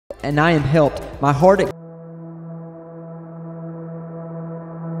and I am helped. My heart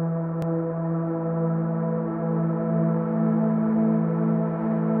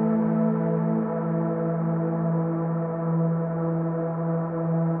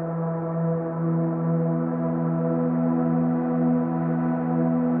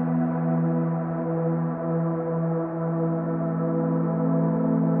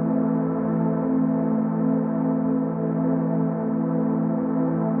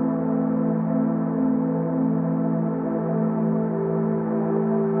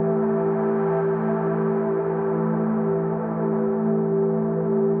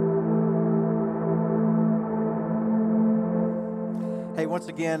Once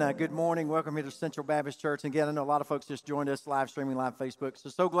again, good morning. Welcome here to Central Baptist Church. And again, I know a lot of folks just joined us live streaming, live Facebook.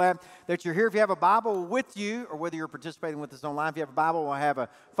 So glad that you're here. If you have a Bible with you, or whether you're participating with us online, if you have a Bible, we'll have a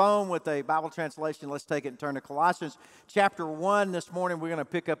phone with a Bible translation. Let's take it and turn to Colossians chapter 1 this morning. We're going to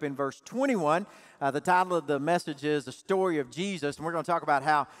pick up in verse 21. The title of the message is The Story of Jesus. And we're going to talk about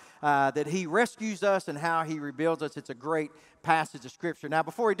how that he rescues us and how he rebuilds us. It's a great passage of Scripture. Now,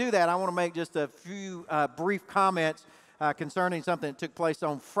 before we do that, I want to make just a few brief comments concerning something that took place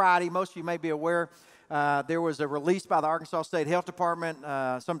on Friday. Most of you may be aware there was a release by the Arkansas State Health Department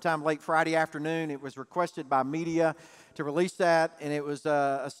sometime late Friday afternoon. It was requested by media to release that, and it was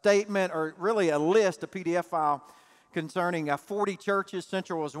a statement, or really a list, a PDF file concerning 40 churches.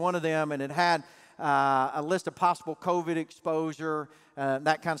 Central was one of them, and it had a list of possible COVID exposure,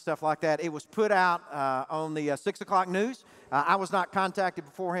 that kind of stuff like that. It was put out on the 6 o'clock news. I was not contacted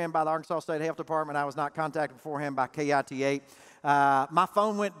beforehand by the Arkansas State Health Department. I was not contacted beforehand by KIT8. My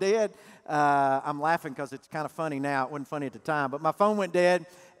phone went dead. I'm laughing because it's kind of funny now. It wasn't funny at the time, but my phone went dead.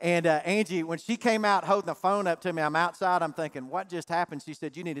 And Angie, when she came out holding the phone up to me, I'm outside. I'm thinking, what just happened? She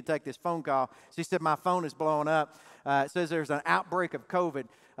said, you need to take this phone call. She said, my phone is blowing up. It says there's an outbreak of COVID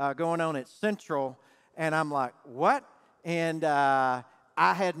going on at Central. And I'm like, what? And I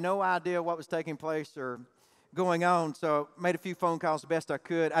had no idea what was taking place or going on, so made a few phone calls the best I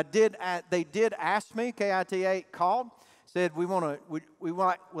could. They did ask me. KIT8 called, said we would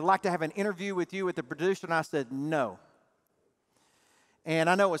like to have an interview with you with the producer, and I said no. And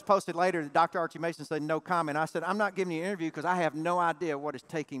I know it was posted later that Dr. Archie Mason said no comment. I said, I'm not giving you an interview because I have no idea what is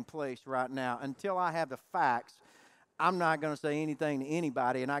taking place right now. Until I have the facts, I'm not going to say anything to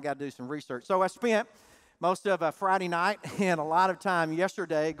anybody, and I got to do some research. So I spent most of Friday night and a lot of time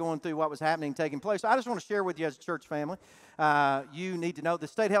yesterday going through what was happening, taking place. So I just want to share with you as a church family. You need to know the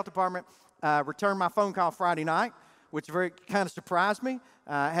State Health Department returned my phone call Friday night, which very kind of surprised me.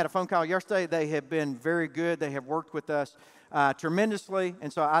 I had a phone call yesterday. They have been very good. They have worked with us tremendously.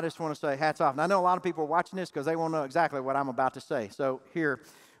 And so I just want to say hats off. And I know a lot of people are watching this because they won't know exactly what I'm about to say. So here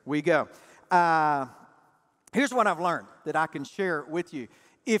we go. Here's what I've learned that I can share with you.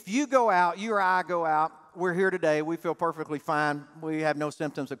 If you go out, you or I go out, we're here today, we feel perfectly fine, we have no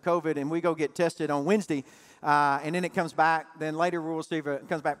symptoms of COVID, and we go get tested on Wednesday, and then it comes back, then later we'll see if it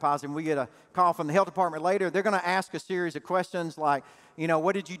comes back positive, and we get a call from the health department later. They're going to ask a series of questions like,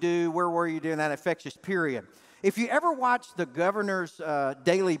 what did you do, where were you during that infectious period? If you ever watch the governor's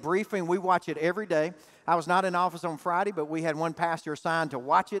daily briefing, we watch it every day. I was not in office on Friday, but we had one pastor assigned to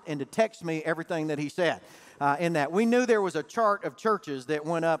watch it and to text me everything that he said in that. We knew there was a chart of churches that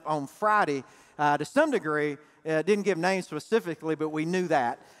went up on Friday to some degree. Didn't give names specifically, but we knew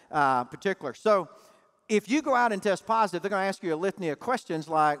that particular. So if you go out and test positive, they're going to ask you a litany of questions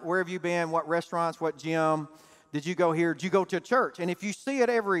like, where have you been, what restaurants, what gym, did you go here, did you go to a church? And if you see it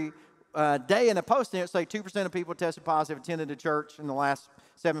every day in the posting, it say 2% of people tested positive attended the church in the last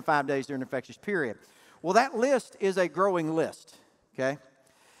 5 days during the infectious period. Well, that list is a growing list, okay?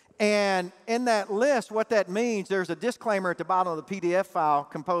 And in that list, what that means, there's a disclaimer at the bottom of the PDF file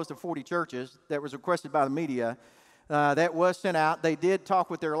composed of 40 churches that was requested by the media that was sent out. They did talk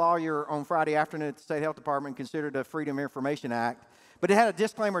with their lawyer on Friday afternoon at the State Health Department, considered a Freedom of Information Act. But it had a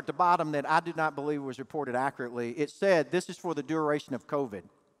disclaimer at the bottom that I did not believe was reported accurately. It said, this is for the duration of COVID.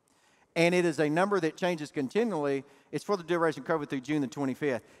 And it is a number that changes continually. It's for the duration of COVID through June the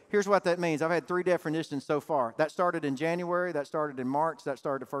 25th. Here's what that means. I've had 3 definitions so far. That started in January, that started in March, that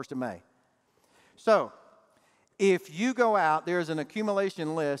started the 1st of May. So if you go out, there's an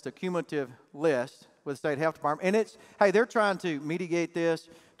accumulation list, a cumulative list with the State Health Department. And it's, hey, they're trying to mitigate this,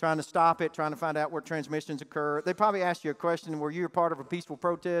 trying to stop it, trying to find out where transmissions occur. They probably ask you a question, were you a part of a peaceful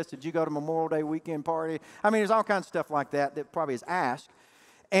protest? Did you go to Memorial Day weekend party? I mean, there's all kinds of stuff like that that probably is asked.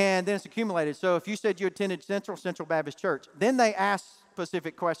 And then it's accumulated. So if you said you attended Central Baptist Church, then they ask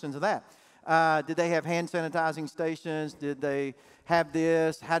specific questions of that. Did they have hand sanitizing stations? Did they have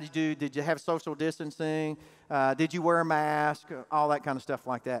this? How did you do? Did you have social distancing? Did you wear a mask? All that kind of stuff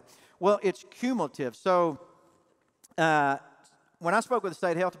like that. Well, it's cumulative. So when I spoke with the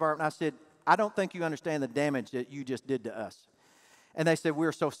state health department, I said, I don't think you understand the damage that you just did to us. And they said,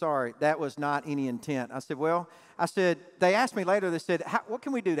 we're so sorry. That was not any intent. I said, they asked me later, they said, what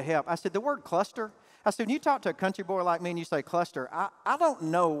can we do to help? I said, the word cluster. I said, when you talk to a country boy like me and you say cluster, I don't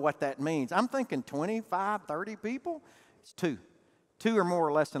know what that means. I'm thinking 25, 30 people. It's two. Two or more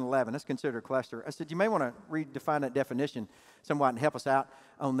or less than 11. That's considered a cluster. I said, you may want to redefine that definition somewhat and help us out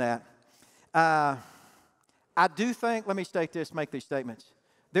on that. I do think, let me state this, make these statements.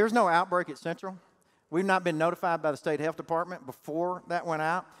 There's no outbreak at Central. We've not been notified by the state health department before that went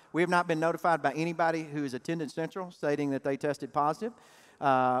out. We have not been notified by anybody who has attended Central stating that they tested positive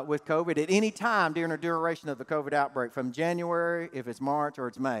with COVID at any time during the duration of the COVID outbreak, from January, if it's March, or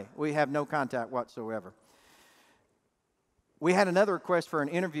it's May. We have no contact whatsoever. We had another request for an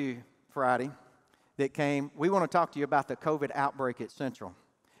interview Friday that came. We want to talk to you about the COVID outbreak at Central.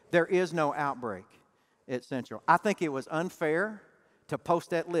 There is no outbreak at Central. I think it was unfair to post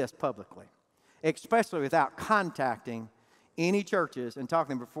that list publicly, especially without contacting any churches and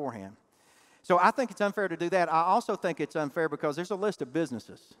talking to them beforehand. So I think it's unfair to do that. I also think it's unfair because there's a list of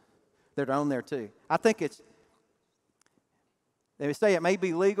businesses that are on there too. I think they say it may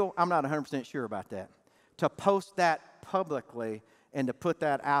be legal. I'm not 100% sure about that. To post that publicly and to put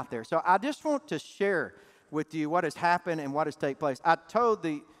that out there. So I just want to share with you what has happened and what has taken place. I told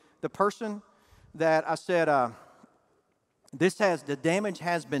the person that I said, the damage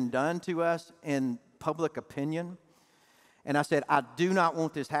has been done to us in public opinion. And I said, I do not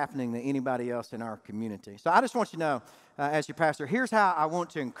want this happening to anybody else in our community. So I just want you to know, as your pastor, here's how I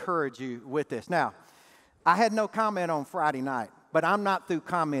want to encourage you with this. Now, I had no comment on Friday night, but I'm not through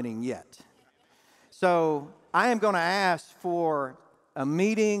commenting yet. So I am going to ask for a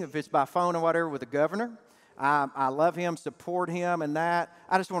meeting, if it's by phone or whatever, with the governor. I love him, support him and that.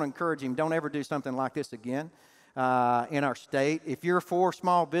 I just want to encourage him, don't ever do something like this again in our state. If you're for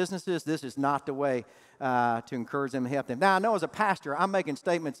small businesses, this is not the way to encourage them and help them. Now, I know as a pastor, I'm making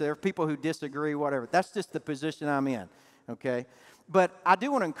statements. There are people who disagree, whatever. That's just the position I'm in, okay? But I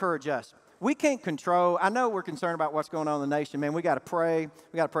do want to encourage us. We can't control. I know we're concerned about what's going on in the nation. Man, we got to pray.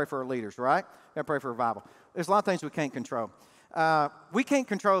 We got to pray for our leaders, right? We got to pray for revival. There's a lot of things we can't control. We can't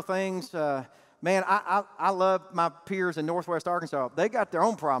control things. Man, I love my peers in Northwest Arkansas. They got their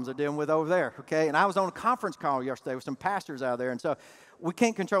own problems they're dealing with over there, okay? And I was on a conference call yesterday with some pastors out there. And so we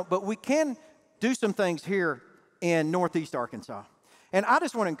can't control, but we can do some things here in Northeast Arkansas. And I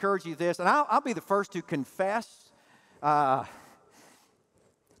just want to encourage you this, and I'll be the first to confess, I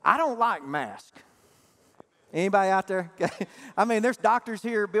don't like masks. Anybody out there? I mean, there's doctors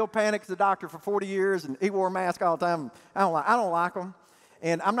here. Bill Panic's a doctor for 40 years, and he wore a mask all the time. I don't like them.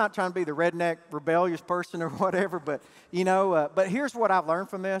 And I'm not trying to be the redneck, rebellious person or whatever, but, but here's what I've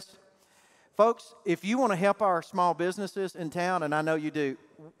learned from this. Folks, if you want to help our small businesses in town, and I know you do,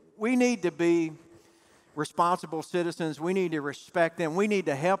 we need to be responsible citizens. We need to respect them. We need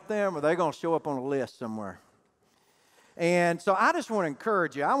to help them, or they're going to show up on a list somewhere. And so I just want to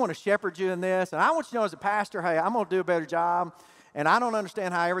encourage you. I want to shepherd you in this. And I want you to know as a pastor, hey, I'm going to do a better job. And I don't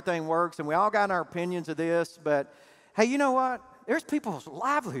understand how everything works. And we all got our opinions of this. But, hey, you know what? There's people's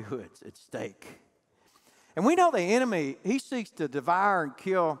livelihoods at stake. And we know the enemy, he seeks to devour and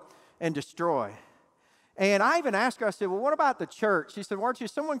kill and destroy. And I even asked her, I said, well, what about the church? She said, well, Archie,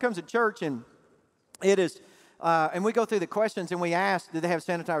 if someone comes to church and it is, and we go through the questions and we ask, did they have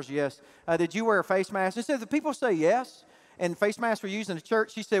sanitizers? Yes. Did you wear a face mask? She said, the people say yes, and face masks were used in the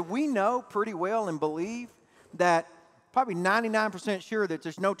church. She said, we know pretty well and believe that probably 99% sure that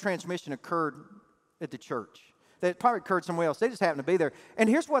there's no transmission occurred at the church. That probably occurred somewhere else. They just happened to be there. And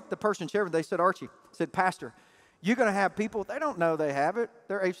here's what the person shared with me. They said, Archie, said, Pastor, you're going to have people, they don't know they have it.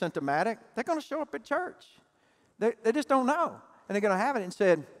 They're asymptomatic. They're going to show up at church. They just don't know. And they're going to have it, and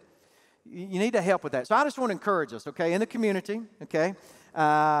said, you need to help with that. So I just want to encourage us, okay, in the community, okay.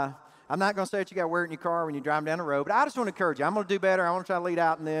 I'm not going to say that you got to wear it in your car when you drive down the road, but I just want to encourage you. I'm going to do better. I want to try to lead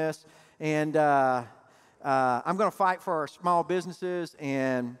out in this. And I'm going to fight for our small businesses,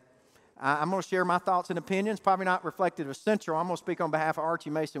 and I'm going to share my thoughts and opinions, probably not reflective of Central. I'm going to speak on behalf of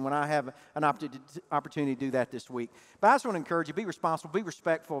Archie Mason when I have an opportunity to do that this week. But I just want to encourage you, be responsible, be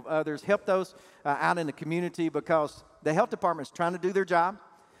respectful of others, help those out in the community, because the health department is trying to do their job,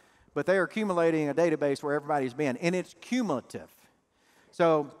 but they are accumulating a database where everybody's been, and it's cumulative.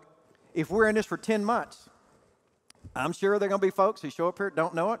 So if we're in this for 10 months, I'm sure there are going to be folks who show up here,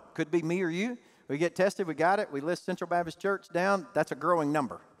 don't know it, could be me or you. We get tested, we got it, we list Central Baptist Church down, that's a growing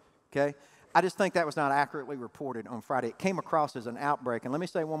number. Okay, I just think that was not accurately reported on Friday. It came across as an outbreak. And let me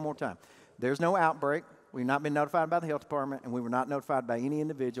say one more time. There's no outbreak. We've not been notified by the health department, and we were not notified by any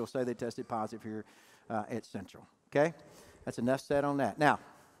individual say they tested positive here at Central. Okay? That's enough said on that. Now,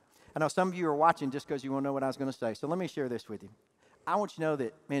 I know some of you are watching just because you want to know what I was going to say. So let me share this with you. I want you to know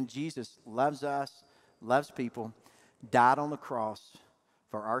that, man, Jesus loves us, loves people, died on the cross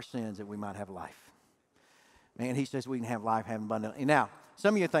for our sins that we might have life. Man, he says we can have life, have abundantly. Now,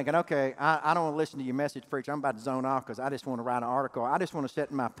 some of you are thinking, okay, I don't want to listen to your message, preacher. I'm about to zone off because I just want to write an article. I just want to sit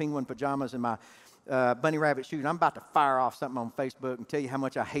in my penguin pajamas and my bunny rabbit shoes. I'm about to fire off something on Facebook and tell you how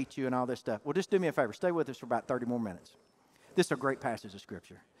much I hate you and all this stuff. Well, just do me a favor. Stay with us for about 30 more minutes. This is a great passage of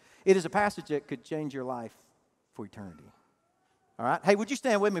Scripture. It is a passage that could change your life for eternity. All right? Hey, would you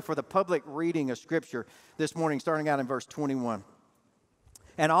stand with me for the public reading of Scripture this morning, starting out in verse 21.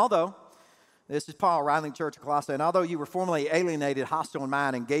 And although, this is Paul writing to the church of Colossae, and although you were formerly alienated, hostile in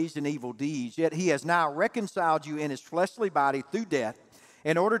mind, engaged in evil deeds, yet he has now reconciled you in his fleshly body through death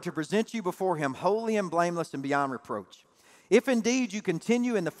in order to present you before him holy and blameless and beyond reproach. If indeed you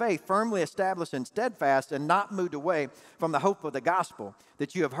continue in the faith, firmly established and steadfast, and not moved away from the hope of the gospel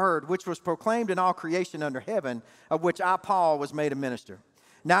that you have heard, which was proclaimed in all creation under heaven, of which I, Paul, was made a minister.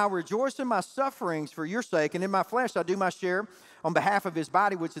 Now I rejoice in my sufferings for your sake, and in my flesh I do my share on behalf of his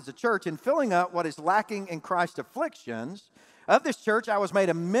body, which is the church, in filling up what is lacking in Christ's afflictions. Of this church I was made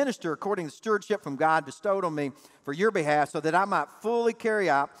a minister according to stewardship from God bestowed on me for your behalf, so that I might fully carry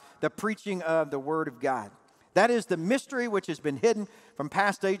out the preaching of the word of God. That is the mystery which has been hidden from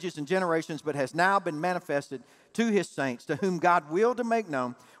past ages and generations, but has now been manifested to his saints, to whom God willed to make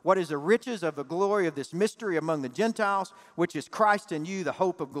known what is the riches of the glory of this mystery among the Gentiles, which is Christ in you, the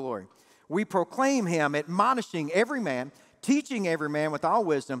hope of glory. We proclaim him, admonishing every man, teaching every man with all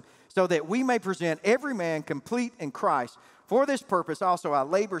wisdom, so that we may present every man complete in Christ. For this purpose also I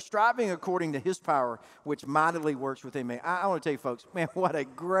labor, striving according to his power, which mightily works within me. I want to tell you folks, man, what a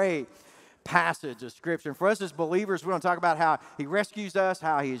great passage of Scripture. And for us as believers, we're going to talk about how he rescues us,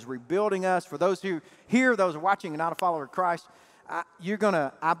 how he's rebuilding us. For those who hear, those who are watching and not a follower of Christ, I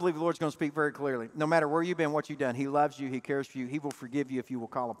believe the Lord's going to speak very clearly. No matter where you've been, what you've done, he loves you, he cares for you, he will forgive you if you will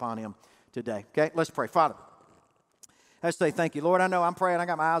call upon him today. Okay, let's pray. Father, let's say thank you. Lord, I know I'm praying, I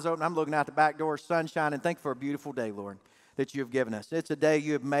got my eyes open, I'm looking out the back door, sun shining. Thank you for a beautiful day, Lord, that you have given us. It's a day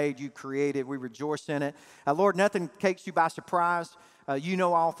you have made, you created, we rejoice in it. Lord, nothing takes you by surprise. You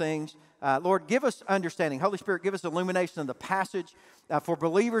know all things. Lord, give us understanding. Holy Spirit, give us illumination of the passage. For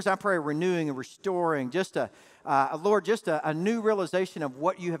believers, I pray renewing and restoring, Lord, just a new realization of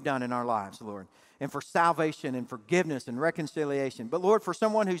what you have done in our lives, Lord, and for salvation and forgiveness and reconciliation. But Lord, for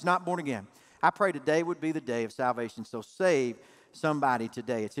someone who's not born again, I pray today would be the day of salvation. So save somebody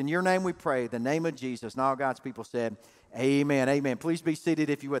today. It's in your name we pray, the name of Jesus. And all God's people said, amen, amen. Please be seated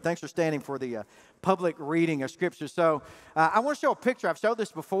if you would. Thanks for standing for the public reading of Scripture. So I want to show a picture. I've showed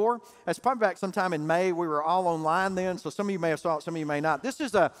this before. It's probably back sometime in May. We were all online then, so some of you may have saw it, some of you may not. This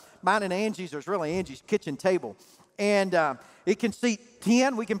is mine and Angie's, or it's really Angie's kitchen table. And it can seat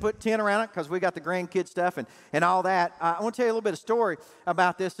 10. We can put 10 around it because we got the grandkid stuff and all that. I want to tell you a little bit of story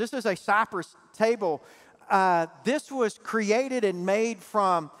about this. This is a cypress table. This was created and made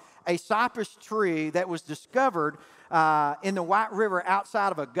from a cypress tree that was discovered in the White River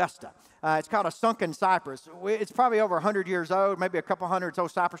outside of Augusta. It's called a sunken cypress. It's probably over 100 years old, maybe a couple hundred. It's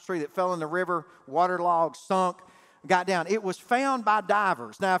old cypress tree that fell in the river, waterlogged, sunk, got down. It was found by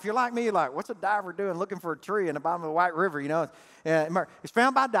divers. Now, if you're like me, you're like, what's a diver doing looking for a tree in the bottom of the White River? You know, it's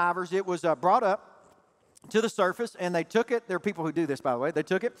found by divers. It was brought up to the surface, and they took it. There are people who do this, by the way. They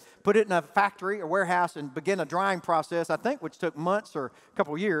took it, put it in a factory or warehouse, and began a drying process, I think, which took months or a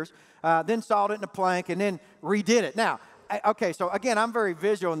couple of years, then sawed it in a plank, and then redid it. Now, okay, so again, I'm very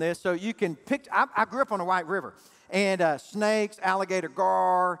visual in this, so you can picture. I grew up on the White River, and snakes, alligator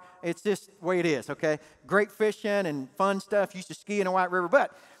gar, it's just the way it is, okay? Great fishing and fun stuff. Used to ski in the White River,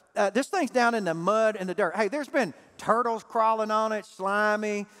 but this thing's down in the mud and the dirt. Hey, there's been turtles crawling on it,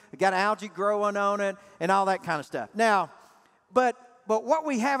 slimy, got algae growing on it, and all that kind of stuff. Now, but what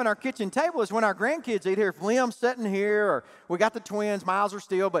we have in our kitchen table is when our grandkids eat here, if Liam's sitting here, or we got the twins, Miles are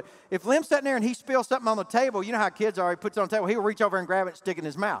still, but if Liam's sitting there and he spills something on the table, you know how kids are, he puts it on the table, he'll reach over and grab it and stick it in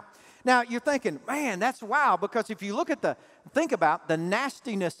his mouth. Now, you're thinking, man, that's wild, because if you think about the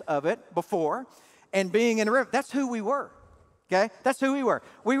nastiness of it before and being in the river, that's who we were. Okay? That's who we were.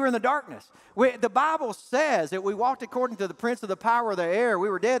 We were in the darkness. The Bible says that we walked according to the prince of the power of the air. We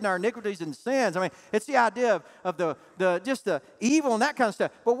were dead in our iniquities and sins. I mean, it's the idea of the evil and that kind of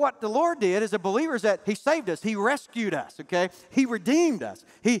stuff. But what the Lord did as a believer is that He saved us. He rescued us, okay? He redeemed us.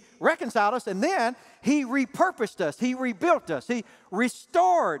 He reconciled us, and then He repurposed us. He rebuilt us. He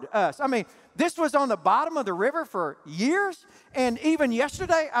restored us. I mean, this was on the bottom of the river for years, and even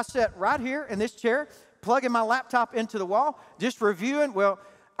yesterday, I sat right here in this chair, plugging my laptop into the wall, just reviewing. Well,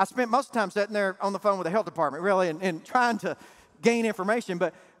 I spent most of the time sitting there on the phone with the health department, really, and trying to gain information.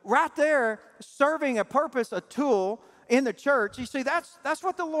 But right there, serving a purpose, a tool in the church, you see, that's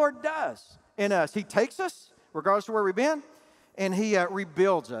what the Lord does in us. He takes us, regardless of where we've been, and He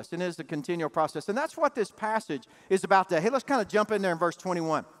rebuilds us, and it is a continual process. And that's what this passage is about today. Hey, let's kind of jump in there in verse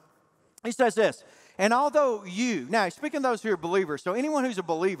 21. He says this, and although you, now he's speaking to those who are believers, so anyone who's a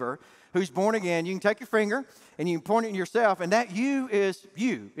believer, who's born again, you can take your finger and you can point it at yourself, and that you is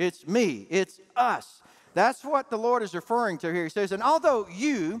you. It's me. It's us. That's what the Lord is referring to here. He says, and although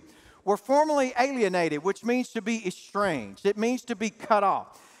you were formerly alienated, which means to be estranged, it means to be cut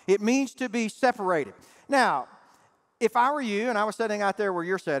off, it means to be separated. Now, if I were you and I was sitting out there where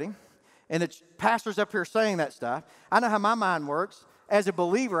you're sitting, and the pastor's up here saying that stuff, I know how my mind works. As a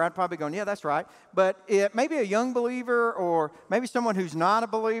believer, I'd probably go, yeah, that's right. But maybe a young believer or maybe someone who's not a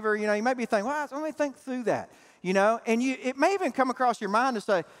believer, you might be thinking, well, let me think through that, And it may even come across your mind to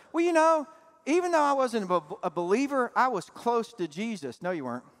say, well, even though I wasn't a believer, I was close to Jesus. No, you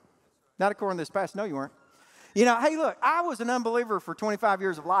weren't. Not according to this passage. No, you weren't. Hey, look, I was an unbeliever for 25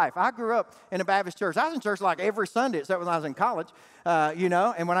 years of life. I grew up in a Baptist church. I was in church like every Sunday, except when I was in college,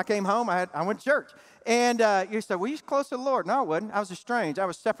 and when I came home, I went to church. And you say, well, you're close to the Lord. No, I wasn't. I was estranged. I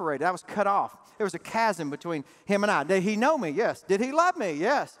was separated. I was cut off. There was a chasm between Him and I. Did He know me? Yes. Did He love me?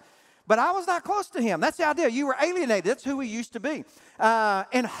 Yes. But I was not close to Him. That's the idea. You were alienated. That's who we used to be.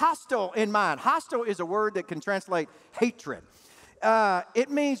 And hostile in mind. Hostile is a word that can translate hatred. It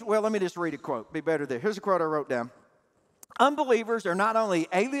means, well, let me just read a quote. Be better there. Here's a quote I wrote down. Unbelievers are not only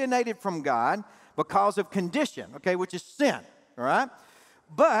alienated from God because of condition, okay, which is sin, all right,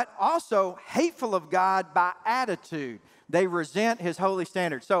 but also hateful of God by attitude. They resent His holy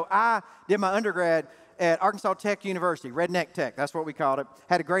standards. So I did my undergrad at Arkansas Tech University, Redneck Tech, that's what we called it.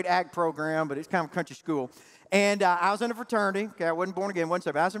 Had a great ag program, but it's kind of a country school. And I was in a fraternity. Okay, I wasn't born again, wasn't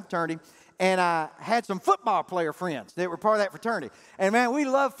saved. I was in a fraternity. And I had some football player friends that were part of that fraternity. And, man, we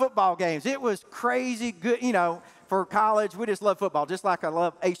loved football games. It was crazy good, for college. We just love football, just like I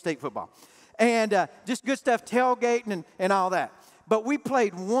love H-State football. And just good stuff, tailgating and all that. But we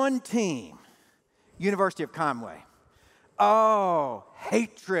played one team, University of Conway. Oh,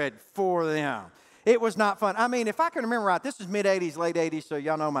 hatred for them. It was not fun. I mean, if I can remember right, this is mid-'80s, late 80s, so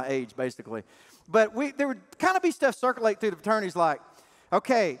y'all know my age, basically. But there would kind of be stuff circulate through the fraternities like,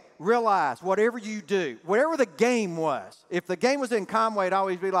 okay, realize whatever you do, whatever the game was, if the game was in Conway, it'd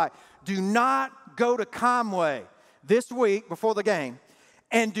always be like, do not go to Conway this week before the game,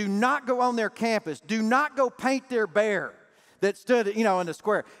 and do not go on their campus. Do not go paint their bear that stood, in the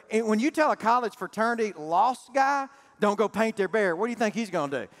square. And when you tell a college fraternity lost guy, don't go paint their bear, what do you think he's going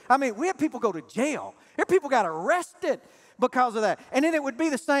to do? I mean, we had people go to jail. Here, people got arrested because of that. And then it would be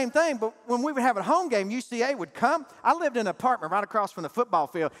the same thing, but when we would have a home game, UCA would come. I lived in an apartment right across from the football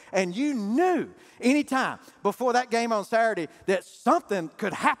field, and you knew anytime before that game on Saturday that something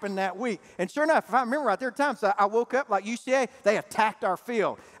could happen that week. And sure enough, if I remember right, there were times I woke up like UCA, they attacked our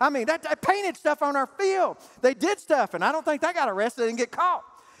field. I mean, they painted stuff on our field. They did stuff, and I don't think they got arrested and get caught.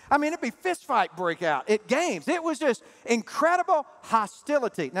 I mean, it'd be fist fight break out at games. It was just incredible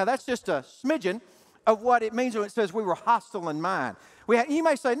hostility. Now, that's just a smidgen of what it means when it says we were hostile in mind. You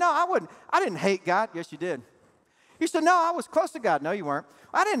may say, no, I didn't hate God. Yes, you did. You said, no, I was close to God. No, you weren't.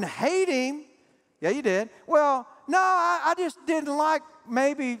 I didn't hate Him. Yeah, you did. Well, no, I just didn't like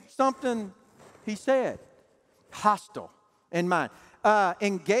maybe something He said. Hostile in mind.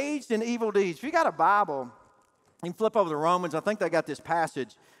 Engaged in evil deeds. If you got a Bible, you can flip over to Romans. I think they got this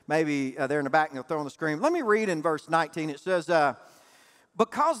passage maybe there in the back, and they'll throw on the screen. Let me read in verse 19. It says,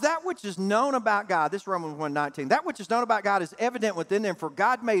 because that which is known about God, this Romans 1:19, that which is known about God is evident within them, for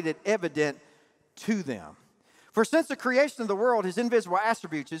God made it evident to them. For since the creation of the world, His invisible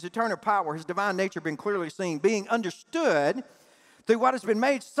attributes, His eternal power, His divine nature have been clearly seen, being understood through what has been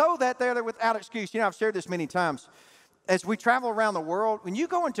made, so that they are without excuse. I've shared this many times. As we travel around the world, when you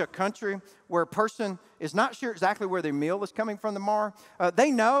go into a country where a person is not sure exactly where their meal is coming from tomorrow,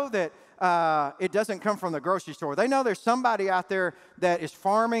 they know that it doesn't come from the grocery store. They know there's somebody out there that is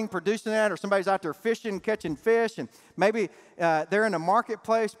farming, producing that, or somebody's out there fishing, catching fish, and maybe they're in a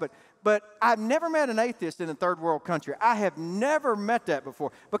marketplace. But But I've never met an atheist in a third world country. I have never met that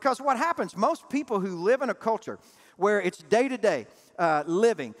before. Because what happens, most people who live in a culture where it's day-to-day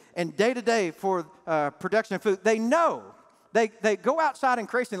living and day-to-day for production of food, they know. They go outside in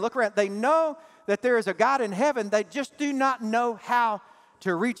creation and look around. They know that there is a God in heaven. They just do not know how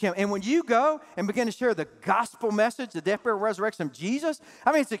to reach him. And when you go and begin to share the gospel message, the death, burial, resurrection of Jesus,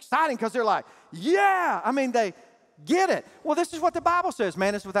 I mean, it's exciting because they're like, yeah. I mean, they get it. Well, this is what the Bible says.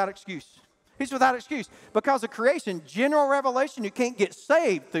 Man is without excuse. He's without excuse. Because of creation, general revelation, you can't get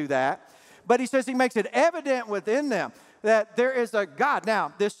saved through that. But he says he makes it evident within them that there is a God.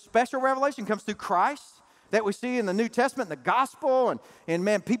 Now, this special revelation comes through Christ that we see in the New Testament, the gospel, and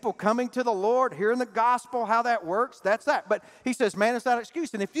man, people coming to the Lord, hearing the gospel, how that works, that's that. But he says, man is without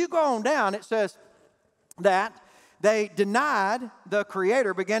excuse. And if you go on down, it says that they denied the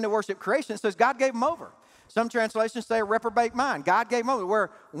Creator, began to worship creation. It says God gave them over. Some translations say a reprobate mind. God gave them over, where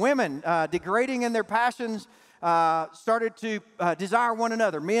women, degrading in their passions, started to desire one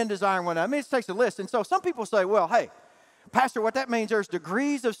another, men desiring one another. I mean, it takes a list. And so some people say, well, hey, Pastor, what that means, there's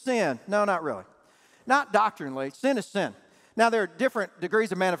degrees of sin. No, not really. Not doctrinally. Sin is sin. Now, there are different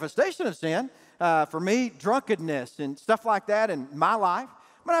degrees of manifestation of sin. For me, drunkenness and stuff like that in my life,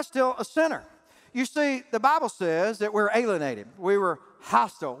 but I'm still a sinner. You see, the Bible says that we're alienated. We were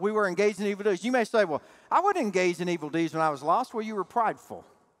hostile. We were engaged in evil deeds. You may say, well, I wasn't engaged in evil deeds when I was lost. Well, you were prideful.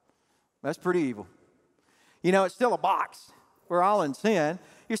 That's pretty evil. You know, it's still a box. We're all in sin.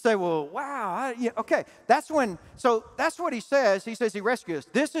 You say, well, wow, okay. That's what he says. He says he rescued us.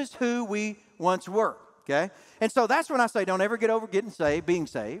 This is who we once were, okay? And so that's when I say don't ever get over being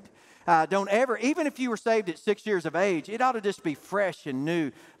saved. Don't ever, even if you were saved at 6 years of age, it ought to just be fresh and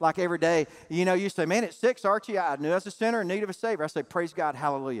new, like every day. You know, you say, man, at 6, Archie, I knew I was a sinner in need of a Savior. I say, praise God,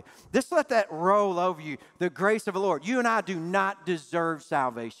 hallelujah. Just let that roll over you, the grace of the Lord. You and I do not deserve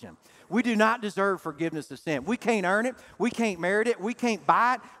salvation. We do not deserve forgiveness of sin. We can't earn it. We can't merit it. We can't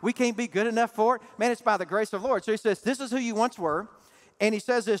buy it. We can't be good enough for it. Man, it's by the grace of the Lord. So he says, this is who you once were. And he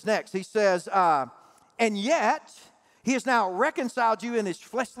says this next. He says, and yet he has now reconciled you in his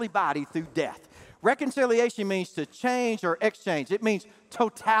fleshly body through death. Reconciliation means to change or exchange. It means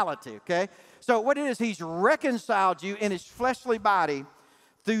totality, okay? So what it is, he's reconciled you in his fleshly body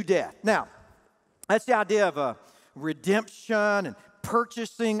through death. Now, that's the idea of redemption and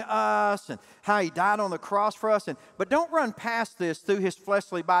purchasing us and how he died on the cross for us. But don't run past this through his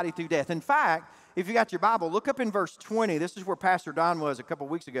fleshly body through death. In fact, if you got your Bible, look up in verse 20. This is where Pastor Don was a couple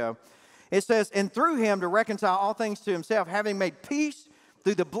weeks ago. It says, and through him to reconcile all things to himself, having made peace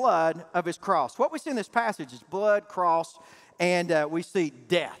through the blood of his cross. What we see in this passage is blood, cross, and we see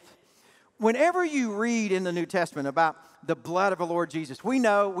death. Whenever you read in the New Testament about the blood of the Lord Jesus, we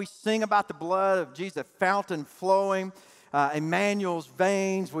sing about the blood of Jesus, the fountain flowing, Emmanuel's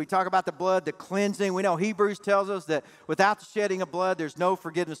veins. We talk about the blood, the cleansing. We know Hebrews tells us that without the shedding of blood, there's no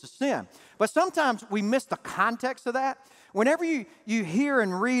forgiveness of sin. But sometimes we miss the context of that. Whenever you hear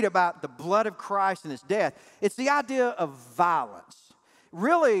and read about the blood of Christ and his death, it's the idea of violence.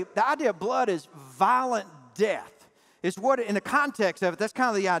 Really, the idea of blood is violent death. It's what, in the context of it, that's kind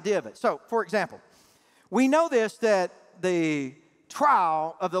of the idea of it. So, for example, we know this, that the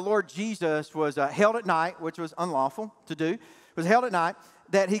trial of the Lord Jesus was held at night, which was unlawful to do. It was held at night,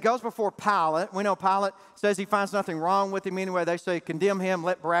 that he goes before Pilate. We know Pilate says he finds nothing wrong with him anyway. They say, condemn him,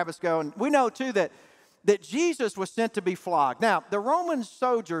 let Barabbas go. And we know, too, that Jesus was sent to be flogged. Now, the Roman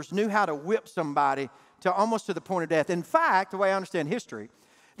soldiers knew how to whip somebody to almost to the point of death. In fact, the way I understand history,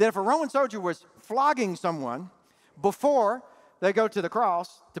 that if a Roman soldier was flogging someone before they go to the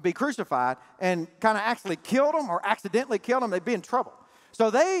cross to be crucified and kind of actually killed them or accidentally killed them, they'd be in trouble. So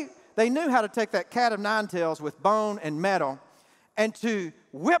they knew how to take that cat of nine tails with bone and metal and to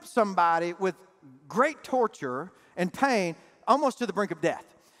whip somebody with great torture and pain almost to the brink of death.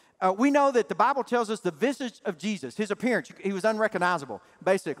 We know that the Bible tells us the visage of Jesus, his appearance, he was unrecognizable,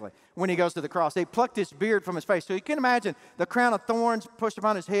 basically, when he goes to the cross. They plucked his beard from his face. So you can imagine the crown of thorns pushed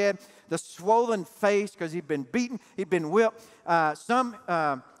upon his head, the swollen face because he'd been beaten, he'd been whipped. Some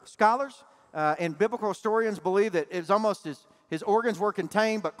scholars and biblical historians believe that it was almost his organs were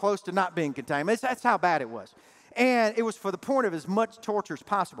contained, but close to not being contained. That's how bad it was. And it was for the point of as much torture as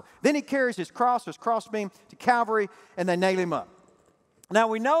possible. Then he carries his crossbeam to Calvary, and they nail him up. Now,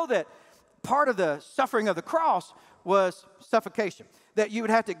 we know that part of the suffering of the cross was suffocation, that you would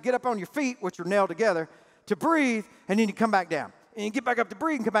have to get up on your feet, which are nailed together, to breathe, and then you come back down. And you get back up to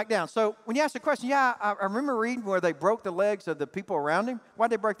breathe and come back down. So when you ask the question, I remember reading where they broke the legs of the people around him. Why'd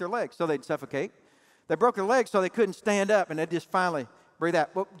they break their legs? So they'd suffocate. They broke their legs so they couldn't stand up, and they'd just finally breathe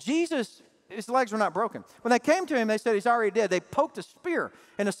out. Well, Jesus, his legs were not broken. When they came to him, they said he's already dead. They poked a spear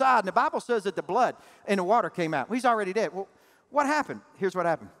in the side, and the Bible says that the blood and the water came out. He's already dead. Well, what happened? Here's what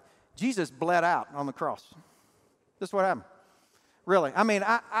happened. Jesus bled out on the cross. This is what happened. Really. I mean,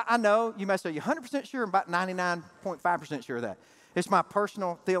 I know you may say you're 100% sure. I'm about 99.5% sure of that. It's my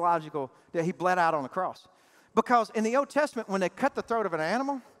personal theological that he bled out on the cross. Because in the Old Testament, when they cut the throat of an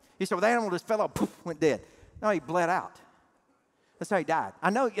animal, he said, well, the animal just fell off, poof, went dead. No, he bled out. That's how he died. I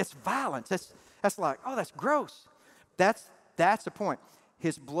know it's violence. That's like, oh, that's gross. That's the point.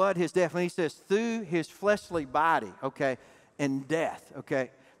 His blood, his death. When he says through his fleshly body, okay, and death,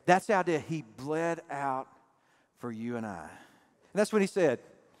 okay, that's how he bled out for you and I. And that's when he said,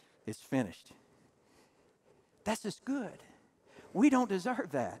 it's finished. That's just good. We don't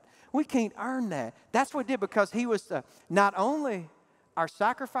deserve that. We can't earn that. That's what he did because he was not only our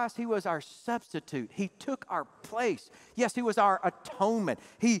sacrifice, he was our substitute. He took our place. Yes, he was our atonement.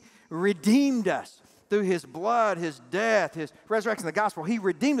 He redeemed us through his blood, his death, his resurrection, the gospel. He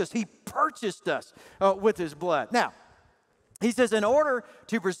redeemed us. He purchased us with his blood. Now, he says, in order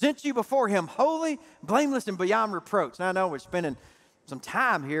to present you before him holy, blameless, and beyond reproach. Now, I know we're spending some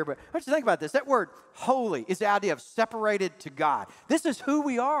time here, but what you think about this? That word holy is the idea of separated to God. This is who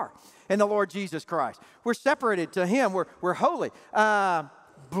we are in the Lord Jesus Christ. We're separated to him. We're holy.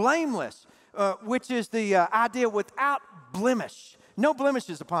 Blameless, which is the idea without blemish. No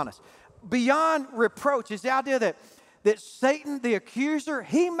blemishes upon us. Beyond reproach is the idea that Satan, the accuser,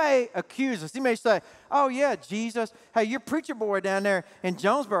 he may accuse us. He may say, oh, yeah, Jesus, hey, your preacher boy down there in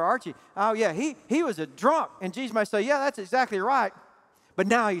Jonesboro, Archie, oh, yeah, he was a drunk. And Jesus may say, yeah, that's exactly right. But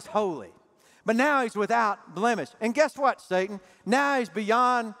now he's holy. But now he's without blemish. And guess what, Satan? Now he's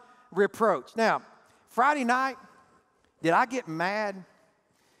beyond reproach. Now, Friday night, did I get mad?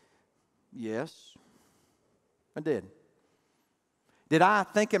 Yes, I did. Did I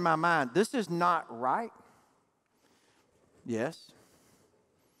think in my mind, this is not right? Yes.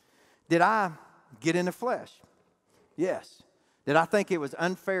 Did I get in the flesh? Yes. Did I think it was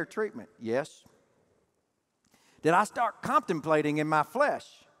unfair treatment? Yes. Did I start contemplating in my flesh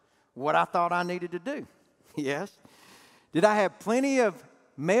what I thought I needed to do? Yes. Did I have plenty of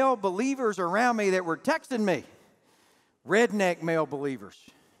male believers around me that were texting me? Redneck male believers.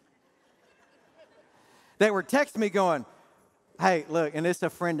 That were texting me going, hey, look, and it's a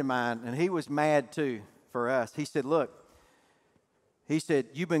friend of mine, and he was mad too for us. He said, look, he said,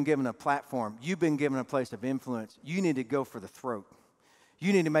 you've been given a platform. You've been given a place of influence. You need to go for the throat.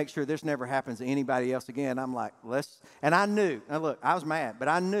 You need to make sure this never happens to anybody else again. I'm like, and I knew, now look, I was mad, but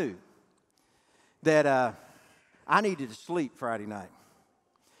I knew that I needed to sleep Friday night.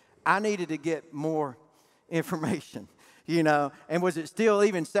 I needed to get more information, you know. And was it still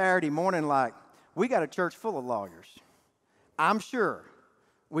even Saturday morning like, we got a church full of lawyers. I'm sure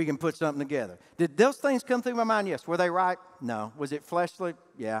we can put something together. Did those things come through my mind? Yes. Were they right? No. Was it fleshly?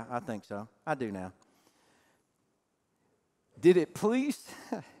 Yeah, I think so. I do now. Did it please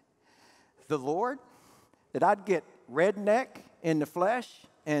the Lord that I'd get redneck in the flesh?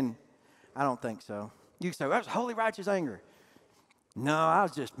 And I don't think so. You say, well, that was holy righteous anger. No, I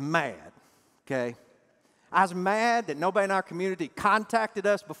was just mad, okay? I was mad that nobody in our community contacted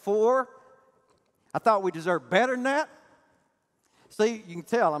us before. I thought we deserved better than that. See, you can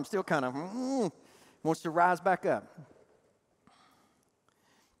tell I'm still kind of, wants to rise back up.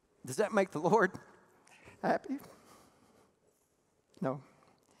 Does that make the Lord happy? No.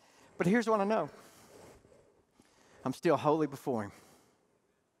 But here's what I know. I'm still holy before him.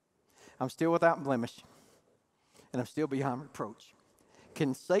 I'm still without blemish. And I'm still beyond reproach.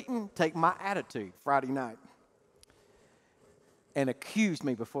 Can Satan take my attitude Friday night and accuse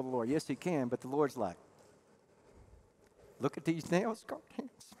me before the Lord? Yes, he can, but the Lord's like, look at these nail-scarred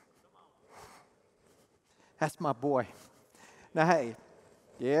hands. That's my boy. Now, hey,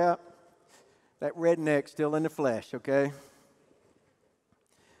 yeah, that redneck's still in the flesh, okay?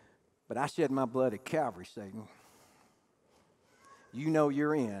 But I shed my blood at Calvary, Satan. You know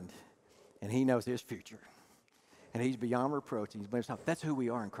your end, and he knows his future. And he's beyond reproach. And he's that's who we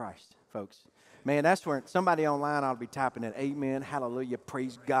are in Christ, folks. Man, that's where somebody online ought to be typing in amen, hallelujah,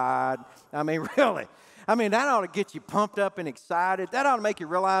 praise God. I mean, really. I mean, that ought to get you pumped up and excited. That ought to make you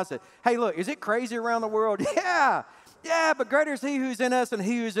realize that, hey, look, is it crazy around the world? Yeah, but greater is he who's in us than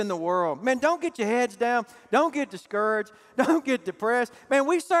he who's in the world. Man, don't get your heads down. Don't get discouraged. Don't get depressed. Man,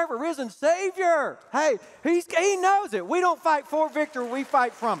 we serve a risen Savior. Hey, he knows it. We don't fight for victory. We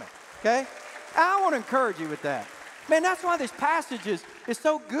fight from it, okay? I want to encourage you with that. Man, that's why this passage is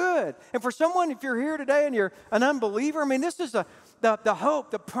so good. And for someone, if you're here today and you're an unbeliever, I mean, this is the hope,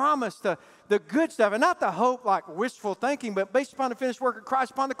 the promise, the good stuff. And not the hope like wishful thinking, but based upon the finished work of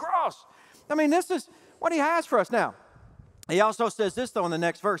Christ upon the cross. I mean, this is what he has for us now. He also says this, though, in the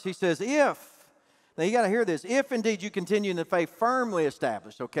next verse. He says, now you got to hear this, if indeed you continue in the faith firmly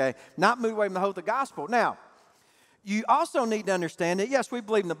established, okay, not move away from the hope of the gospel. Now, you also need to understand that, yes, we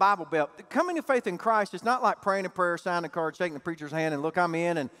believe in the Bible Belt. Coming to faith in Christ is not like praying a prayer, signing a card, shaking the preacher's hand, and look, I'm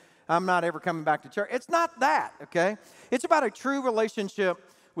in, and I'm not ever coming back to church. It's not that, okay? It's about a true relationship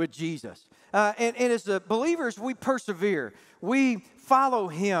with Jesus. And as the believers, we persevere. We follow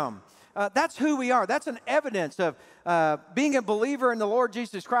him. That's who we are. That's an evidence of being a believer in the Lord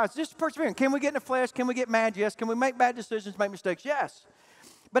Jesus Christ. Just persevering. Can we get in the flesh? Can we get mad? Yes. Can we make bad decisions, make mistakes? Yes.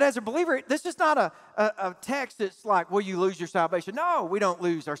 But as a believer, this is not a text that's like, will you lose your salvation? No, we don't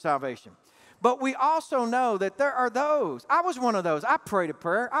lose our salvation. But we also know that there are those. I was one of those. I prayed a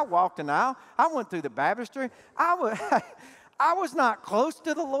prayer. I walked an aisle. I went through the baptistry. I was not close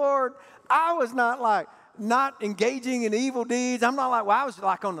to the Lord. I was not engaging in evil deeds. I'm not like, well, I was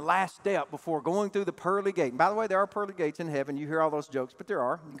like on the last step before going through the pearly gate. And by the way, there are pearly gates in heaven. You hear all those jokes, but there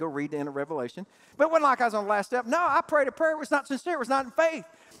are. You can go read the end of Revelation. But it wasn't like I was on the last step. No, I prayed a prayer. It was not sincere. It was not in faith.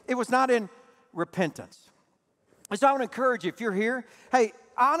 It was not in repentance. And so I want to encourage you, if you're here, hey,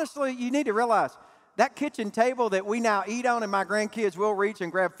 honestly, you need to realize that kitchen table that we now eat on and my grandkids will reach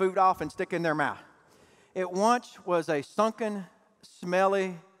and grab food off and stick in their mouth. It once was a sunken,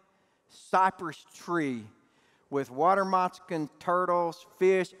 smelly cypress tree with water moccasin, turtles,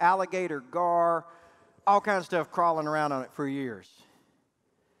 fish, alligator gar, all kinds of stuff crawling around on it for years.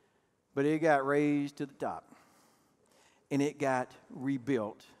 But it got raised to the top. And it got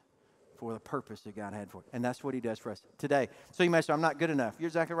rebuilt for the purpose that God had for it. And that's what he does for us today. So you may say, I'm not good enough. You're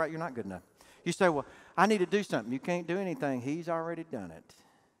exactly right. You're not good enough. You say, well, I need to do something. You can't do anything. He's already done it.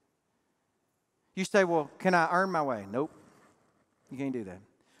 You say, well, can I earn my way? Nope. You can't do that.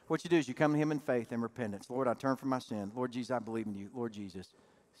 What you do is you come to him in faith and repentance. Lord, I turn from my sin. Lord Jesus, I believe in you. Lord Jesus,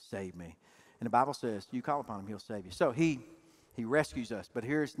 save me. And the Bible says, you call upon him, he'll save you. So he rescues us. But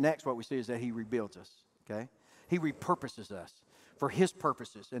here's next what we see is that he rebuilds us, okay? He repurposes us for his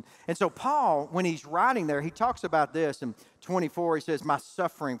purposes. And so Paul, when he's writing there, he talks about this in 24. He says, my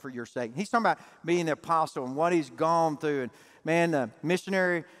suffering for your sake. He's talking about being the apostle and what he's gone through. And man, the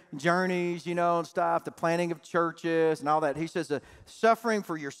missionary journeys, and stuff, the planting of churches and all that. He says, the suffering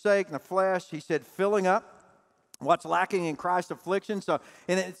for your sake in the flesh. He said, filling up what's lacking in Christ's affliction. So,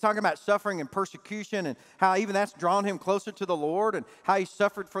 and it's talking about suffering and persecution and how even that's drawn him closer to the Lord and how he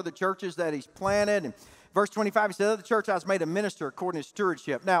suffered for the churches that he's planted. And verse 25, he said, of the church I was made a minister according to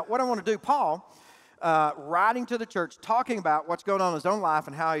stewardship. Now, what I want to do, Paul, writing to the church, talking about what's going on in his own life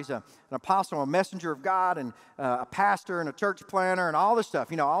and how he's an apostle, a messenger of God, and a pastor and a church planner and all this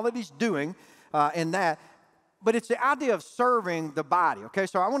stuff, all that he's doing in that. But it's the idea of serving the body, okay?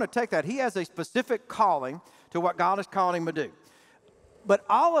 So I want to take that. He has a specific calling to what God has called him to do. But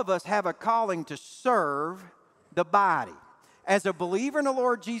all of us have a calling to serve the body. As a believer in the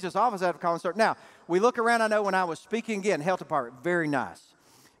Lord Jesus, all of us have a calling to serve. Now, we look around, I know when I was speaking again, health department, very nice.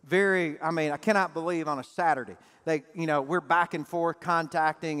 I cannot believe on a Saturday, we're back and forth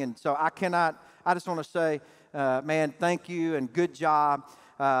contacting, and so I just want to say, man, thank you and good job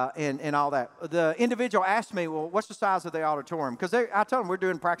and all that. The individual asked me, well, what's the size of the auditorium? Because I told them we're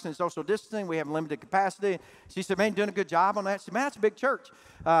doing practicing social distancing, we have limited capacity. She said, man, you're doing a good job on that. She said, man, that's a big church,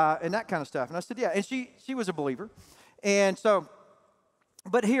 and that kind of stuff. And I said, yeah, and she was a believer. And so,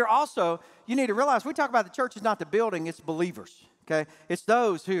 but here also, you need to realize we talk about the church is not the building, it's believers. Okay, it's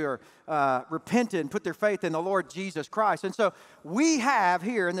those who are repentant and put their faith in the Lord Jesus Christ. And so we have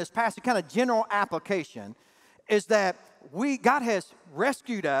here in this passage kind of general application is that God has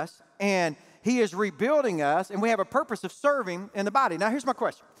rescued us and he is rebuilding us and we have a purpose of serving in the body. Now, here's my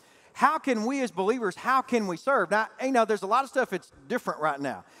question. How can we as believers, how can we serve? Now, there's a lot of stuff that's different right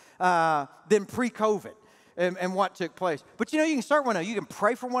now than pre-COVID. And what took place. But you can serve one another. You can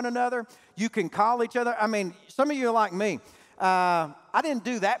pray for one another. You can call each other. I mean, some of you are like me. I didn't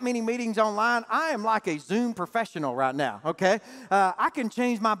do that many meetings online. I am like a Zoom professional right now, okay? I can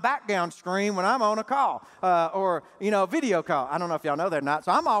change my background screen when I'm on a call or, video call. I don't know if y'all know that or not.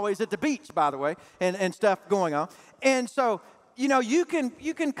 So I'm always at the beach, by the way, and stuff going on. And so, you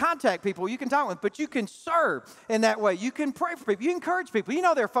can contact people, you can talk with them, but you can serve in that way. You can pray for people. You encourage people.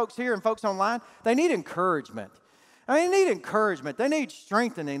 There are folks here and folks online. They need encouragement. They need encouragement. They need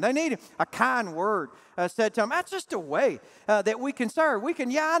strengthening. They need a kind word said to them. That's just a way that we can serve.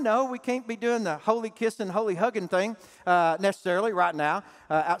 I know we can't be doing the holy kissing, holy hugging thing necessarily right now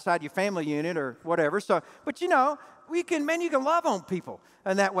outside your family unit or whatever. So, but you can love on people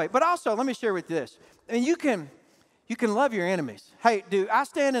in that way. But also, let me share with you this. You can love your enemies. Hey, do I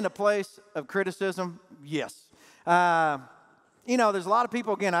stand in a place of criticism? Yes. there's a lot of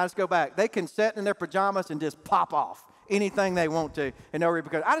people, again, I just go back. They can sit in their pajamas and just pop off anything they want to. And no,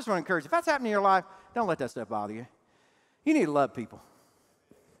 because I just want to encourage you, if that's happening in your life, don't let that stuff bother you. You need to love people.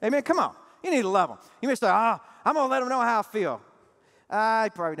 Amen? Come on. You need to love them. You may say, I'm going to let them know how I feel. I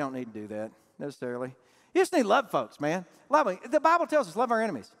probably don't need to do that necessarily. You just need to love folks, man. Love them. The Bible tells us love our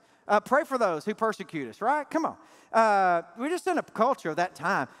enemies. Pray for those who persecute us, right? Come on. We're just in a culture of that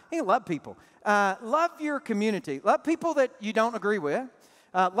time. You need to love people. Love your community. Love people that you don't agree with.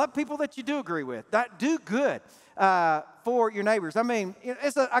 Love people that you do agree with. Do good for your neighbors. I mean,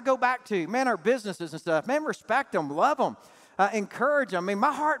 I go back to, man, our businesses and stuff. Man, respect them. Love them. Encourage them. I mean,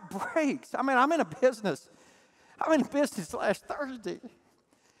 my heart breaks. I mean, I'm in business last Thursday.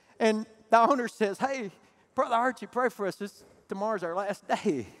 And the owner says, hey, Brother Archie, pray for us. Tomorrow's our last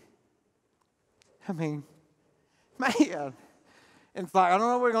day. I mean, man. And it's like, I don't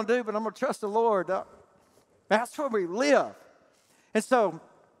know what we're going to do, but I'm going to trust the Lord. That's where we live. And so,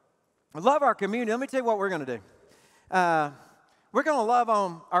 love our community. Let me tell you what we're going to do. We're going to love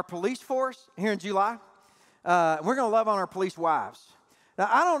on our police force here in July. We're going to love on our police wives. Now,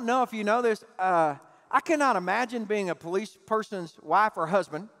 I don't know if you know this. I cannot imagine being a police person's wife or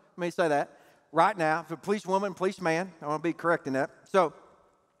husband. Let me say that right now. If a police woman, police man, I want to be correcting that. So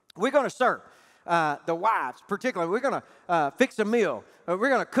we're going to serve the wives particularly. We're going to fix a meal. We're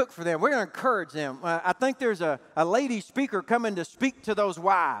going to cook for them. We're going to encourage them. I think there's a lady speaker coming to speak to those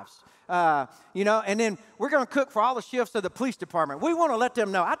wives. And then we're going to cook for all the shifts of the police department. We want to let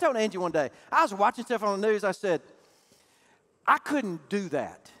them know. I told Angie one day, I was watching stuff on the news. I said, I couldn't do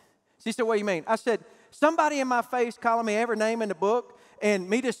that. She said, what do you mean? I said, somebody in my face calling me every name in the book and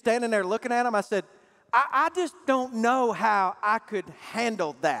me just standing there looking at them. I said, I just don't know how I could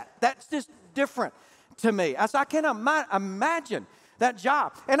handle that. That's just different to me. I said, I cannot imagine that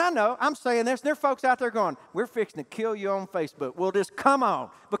job. And I know, I'm saying this, there are folks out there going, we're fixing to kill you on Facebook. Well, just come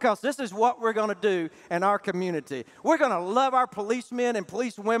on, because this is what we're going to do in our community. We're going to love our policemen and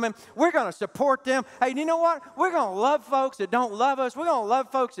policewomen. We're going to support them. Hey, you know what? We're going to love folks that don't love us. We're going to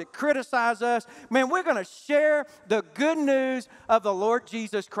love folks that criticize us. Man, we're going to share the good news of the Lord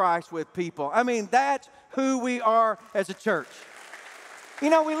Jesus Christ with people. I mean, that's who we are as a church. We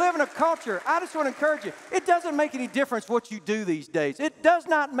live in a culture, I just want to encourage you, it doesn't make any difference what you do these days. It does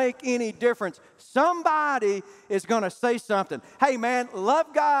not make any difference. Somebody is going to say something. Hey, man, love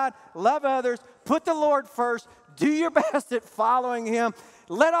God, love others, put the Lord first, do your best at following Him.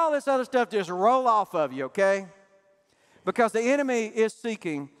 Let all this other stuff just roll off of you, okay? Because the enemy is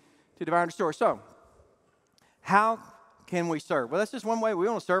seeking to devour and destroy. So, how can we serve? Well, that's just one way. We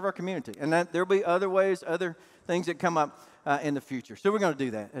want to serve our community. And there'll be other ways, other things that come up in the future. So we're going to do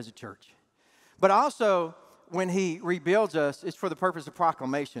that as a church. But also, when He rebuilds us, it's for the purpose of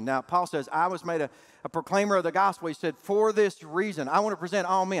proclamation. Now, Paul says, I was made a proclaimer of the gospel. He said, for this reason, I want to present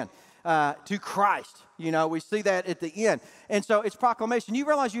all men to Christ. We see that at the end. And so it's proclamation. You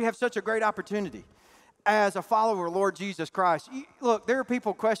realize you have such a great opportunity as a follower of Lord Jesus Christ. Look, there are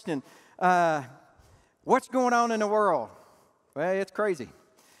people questioning, what's going on in the world? Well, it's crazy.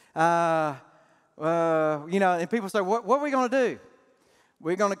 And people say, what are we going to do?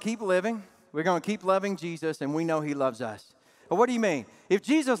 We're going to keep living. We're going to keep loving Jesus, and we know He loves us. Well, what do you mean? If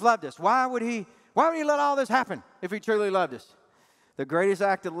Jesus loved us, why would He let all this happen if He truly loved us? The greatest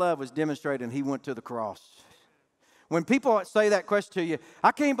act of love was demonstrated, and He went to the cross. When people say that question to you,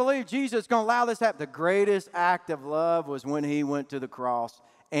 I can't believe Jesus is going to allow this to happen. The greatest act of love was when He went to the cross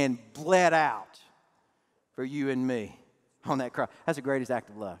and bled out for you and me on that cross. That's the greatest act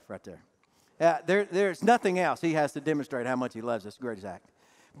of love right there. There's nothing else. He has to demonstrate how much He loves us. The greatest act.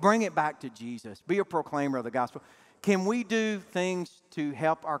 Bring it back to Jesus. Be a proclaimer of the gospel. Can we do things to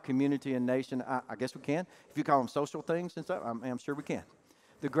help our community and nation? I guess we can. If you call them social things and stuff, I'm sure we can.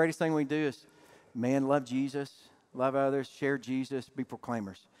 The greatest thing we do is, man, love Jesus, love others, share Jesus, be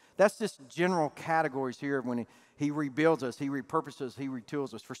proclaimers. That's just general categories here when He rebuilds us, He repurposes, He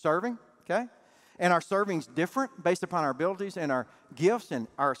retools us for serving, okay? And our serving's different based upon our abilities and our gifts and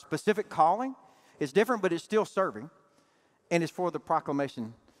our specific calling. It's different, but it's still serving. And it's for the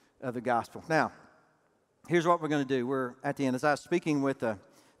proclamation of the gospel. Now, here's what we're going to do. We're at the end. As I was speaking with the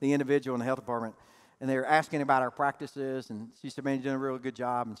individual in the health department, and they were asking about our practices, and she said, man, you're doing a really good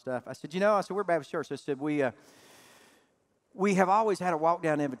job and stuff. I said, we're Baptist Church. I said, we have always had a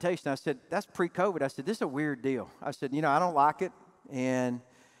walk-down invitation. I said, that's pre-COVID. I said, this is a weird deal. I said, I don't like it. And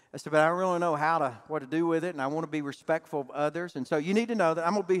I said, but I don't really know what to do with it, and I want to be respectful of others. And so you need to know that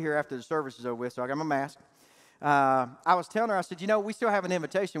I'm going to be here after the service is over with, so I got my mask. I was telling her, I said, we still have an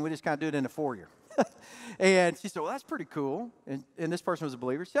invitation. We just kind of do it in the foyer. And she said, well, that's pretty cool. And this person was a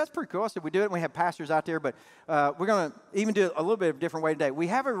believer. She said, that's pretty cool. I said, we do it, and we have pastors out there, but we're going to even do it a little bit of a different way today. We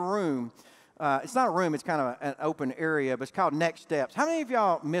have a room. It's not a room. It's kind of an open area, but it's called Next Steps. How many of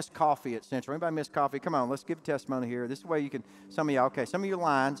y'all miss coffee at Central? Anybody miss coffee? Come on, let's give a testimony here. This is the way you can, some of y'all, okay, some of you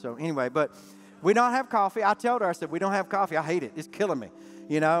lying. So anyway, but we don't have coffee. I told her, I said, we don't have coffee. I hate it. It's killing me,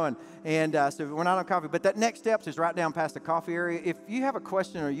 and so we're not on coffee. But that Next Steps is right down past the coffee area. If you have a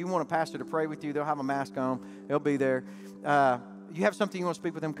question or you want a pastor to pray with you, they'll have a mask on. They'll be there. You have something you want to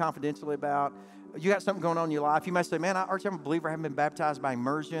speak with them confidentially about. You got something going on in your life. You may say, man, Archie, I'm a believer. I haven't been baptized by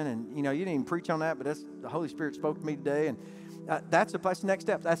immersion. And, you didn't even preach on that, but the Holy Spirit spoke to me today. And that's the place, Next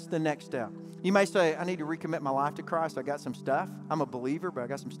Step. That's the next step. You may say, I need to recommit my life to Christ. I got some stuff. I'm a believer, but I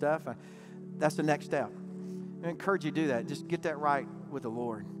got some stuff. That's the next step. I encourage you to do that. Just get that right with the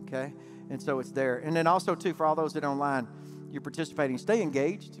Lord, okay? And so it's there. And then also, too, for all those that are online, you're participating, stay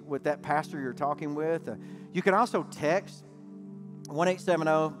engaged with that pastor you're talking with. You can also text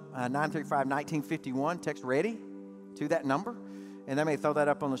 1-870-935-1951. Text READY to that number. And they may throw that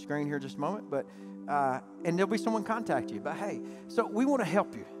up on the screen here in just a moment. But and there'll be someone contact you. But, hey, so we want to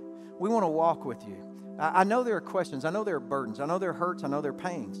help you. We want to walk with you. I know there are questions. I know there are burdens. I know there are hurts. I know there are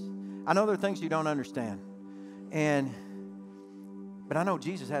pains. I know there are things you don't understand. But I know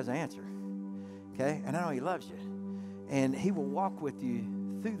Jesus has an answer. Okay? And I know He loves you. And He will walk with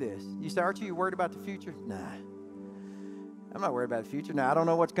you through this. You say, Archie, you worried about the future? Nah. I'm not worried about the future. Now, I don't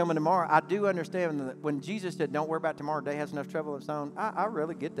know what's coming tomorrow. I do understand that when Jesus said, don't worry about tomorrow, day has enough trouble of its own, I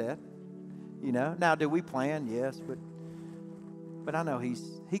really get that. Now, do we plan? Yes, but I know He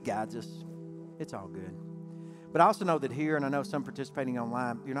guides us. It's all good. But I also know that here, and I know some participating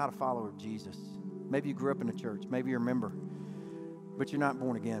online, you're not a follower of Jesus. Maybe you grew up in a church. Maybe you're a member, but you're not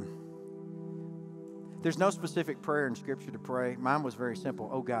born again. There's no specific prayer in Scripture to pray. Mine was very simple.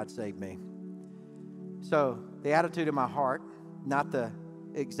 Oh, God, save me. So the attitude of my heart, not the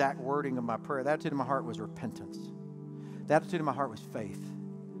exact wording of my prayer, the attitude of my heart was repentance. The attitude of my heart was faith.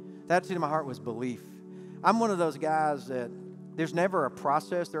 The attitude of my heart was belief. I'm one of those guys that there's never a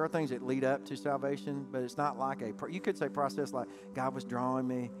process. There are things that lead up to salvation, but it's not like you could say process like God was drawing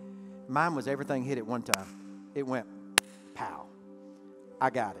me. Mine was everything hit at one time. It went, pow. I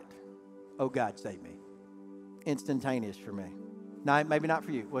got it. Oh, God, save me. Instantaneous for me. Now, maybe not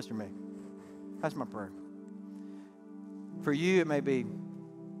for you. What's for me? That's my prayer. For you, it may be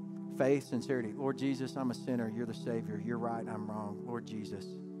faith, sincerity. Lord Jesus, I'm a sinner. You're the Savior. You're right. I'm wrong. Lord Jesus,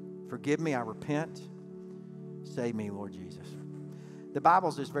 forgive me. I repent. Save me, Lord Jesus. The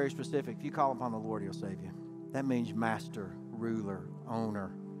Bible's just very specific. If you call upon the Lord, He'll save you. That means master, ruler,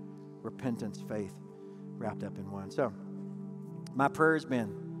 owner, repentance, faith, wrapped up in one. So, my prayer has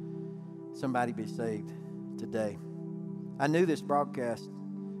been somebody be saved today. I knew this broadcast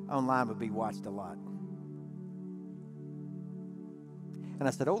online would be watched a lot. And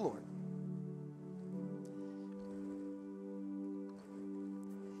I said, oh, Lord,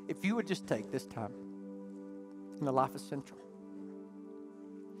 if you would just take this time in the life of Central,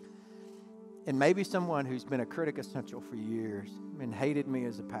 and maybe someone who's been a critic of Central for years and hated me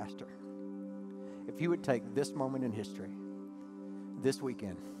as a pastor, if you would take this moment in history, this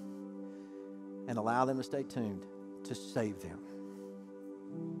weekend, and allow them to stay tuned to save them,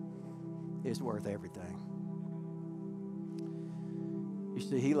 it's worth everything. You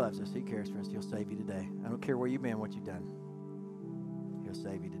see, He loves us. He cares for us. He'll save you today. I don't care where you've been, what you've done. He'll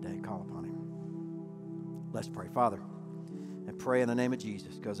save you today. Call upon Him. Let's pray. Father, and pray in the name of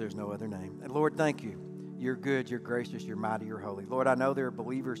Jesus, because there's no other name. And Lord, thank you. You're good. You're gracious. You're mighty. You're holy. Lord, I know there are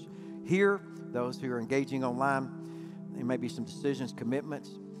believers here, those who are engaging online. There may be some decisions,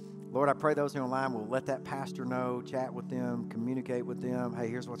 commitments. Lord, I pray those who are online will let that pastor know, chat with them, communicate with them. Hey,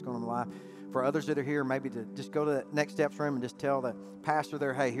 here's what's going on in my life. For others that are here, maybe to just go to that Next Steps room and just tell the pastor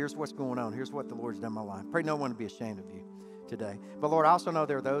there, hey, here's what's going on. Here's what the Lord's done in my life. Pray no one to be ashamed of you today. But Lord, I also know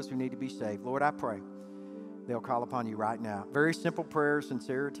there are those who need to be saved. Lord, I pray they'll call upon you right now. Very simple prayers,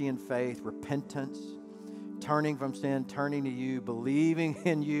 sincerity and faith, repentance, turning from sin, turning to you, believing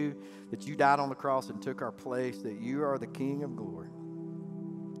in you, that you died on the cross and took our place, that you are the King of glory.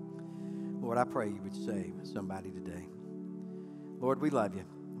 Lord, I pray you would save somebody today. Lord, we love you.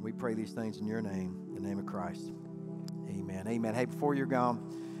 We pray these things in your name, the name of Christ. Amen. Amen. Hey, before you're gone,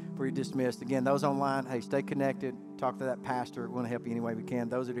 before you're dismissed, again, those online, hey, stay connected. Talk to that pastor. We want to help you any way we can.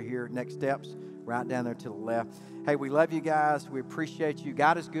 Those that are here, Next Steps, right down there to the left. Hey, we love you guys. We appreciate you.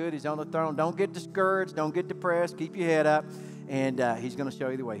 God is good. He's on the throne. Don't get discouraged. Don't get depressed. Keep your head up. And He's going to show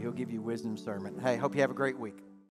you the way. He'll give you wisdom and discernment. Hey, hope you have a great week.